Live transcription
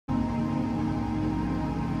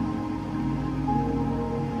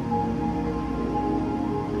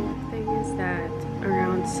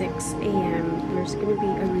6 a.m. There's gonna be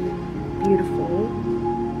a really beautiful,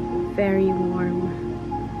 very warm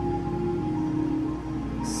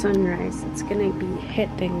sunrise. It's gonna be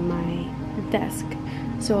hitting my desk.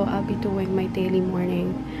 So I'll be doing my daily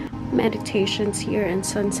morning meditations here and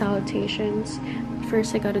sun salutations.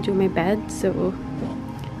 First I gotta do my bed, so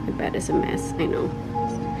my bed is a mess, I know.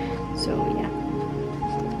 So yeah.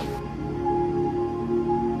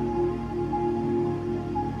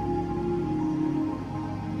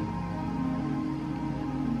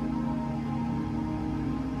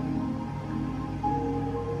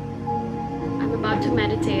 I'm about to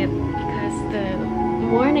meditate because the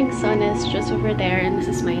morning sun is just over there, and this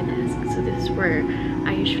is my desk, so this is where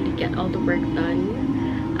I usually get all the work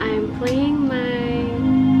done. I'm playing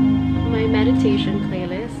my meditation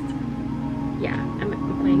playlist. Yeah, I'm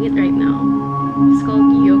playing it right now. It's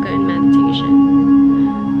called Yoga and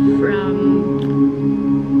Meditation from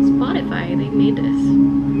Spotify. They made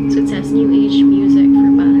this, so it says new age music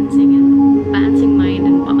for balancing mind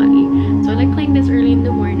and body. So I like playing this early in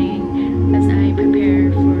the morning as I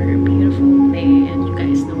prepare for a beautiful day, and you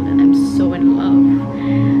guys know that I'm so in love.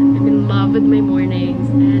 I'm in love with my mornings,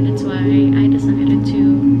 and that's why I decided to,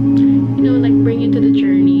 you know, like bring you to the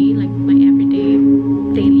journey, like my everyday,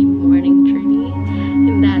 daily morning journey,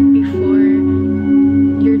 and that before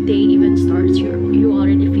your day even starts, you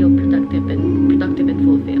already feel productive and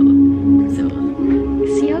fulfilled. So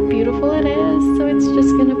see how beautiful it is. So it's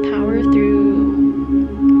just gonna power through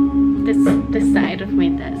this side of my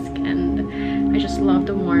desk, and I just love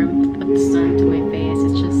the warmth of the sun to my face.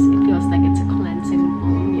 It feels like it's a cleansing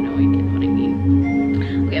home, you know, you get what I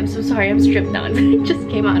mean. Okay, I'm so sorry, I'm stripped down. I just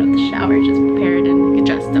came out of the shower, just prepared and like,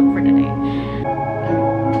 dressed up for the day.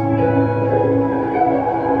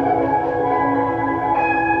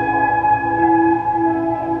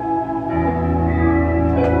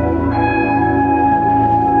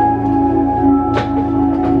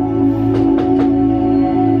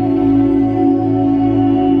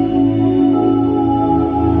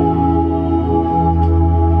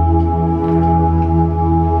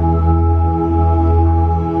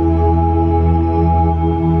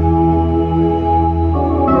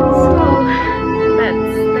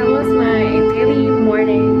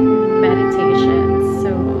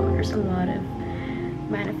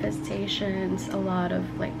 A lot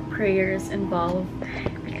of like prayers involved,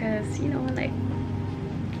 because you know, like,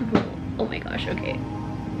 oh my gosh, okay.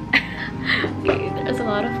 Okay, there's a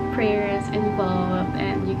lot of prayers involved,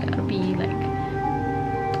 and you gotta be like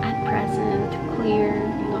at present, clear,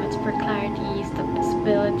 you know, it's for clarity,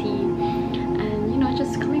 stability, and you know,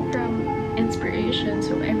 just coming from inspiration.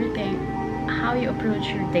 So everything, how you approach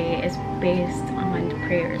your day is based on the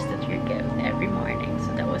prayers that you give every morning.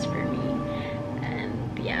 So that was for me.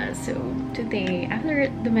 Yeah, so today after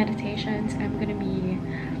the meditations, I'm gonna be,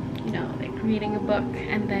 you know, like reading a book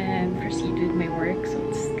and then proceed with my work. So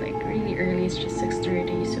it's like really early, it's just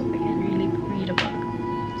 6:30, so I can really read a book.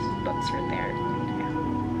 These books are there.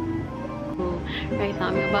 Yeah. Right now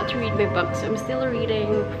I'm about to read my book, so I'm still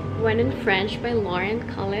reading When in French by Lauren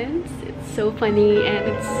Collins. It's so funny, and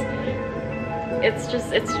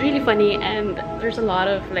it's really funny, and there's a lot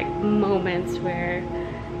of like moments where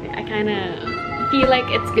I kind of feel like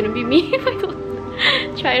it's gonna be me if I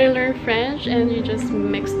don't try to learn French and you just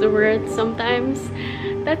mix the words sometimes.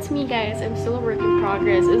 That's me, guys. I'm still a work in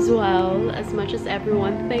progress as well. As much as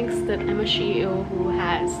everyone thinks that I'm a SHEeo who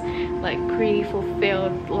has like pretty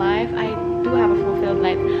fulfilled life, I do have a fulfilled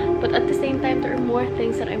life, but at the same time there are more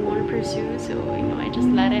things that I want to pursue. So you know, I just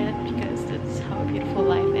let it, because that's how beautiful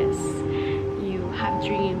life is. You have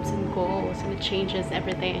dreams and goals, and it changes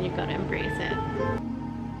every day, and you gotta embrace it.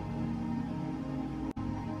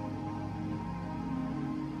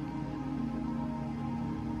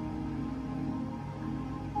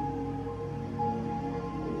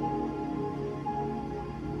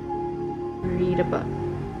 Read a book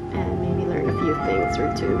and maybe learn a few things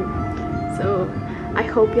or two. So I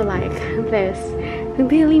hope you like this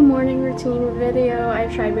daily morning routine video. I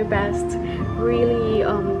tried my best, really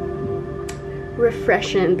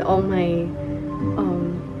refreshened all my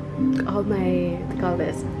call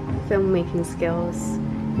this filmmaking skills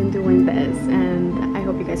in doing this, and I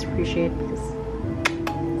hope you guys appreciate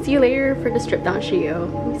this. See you later for the stripped down SHEeo.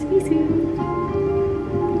 See you soon.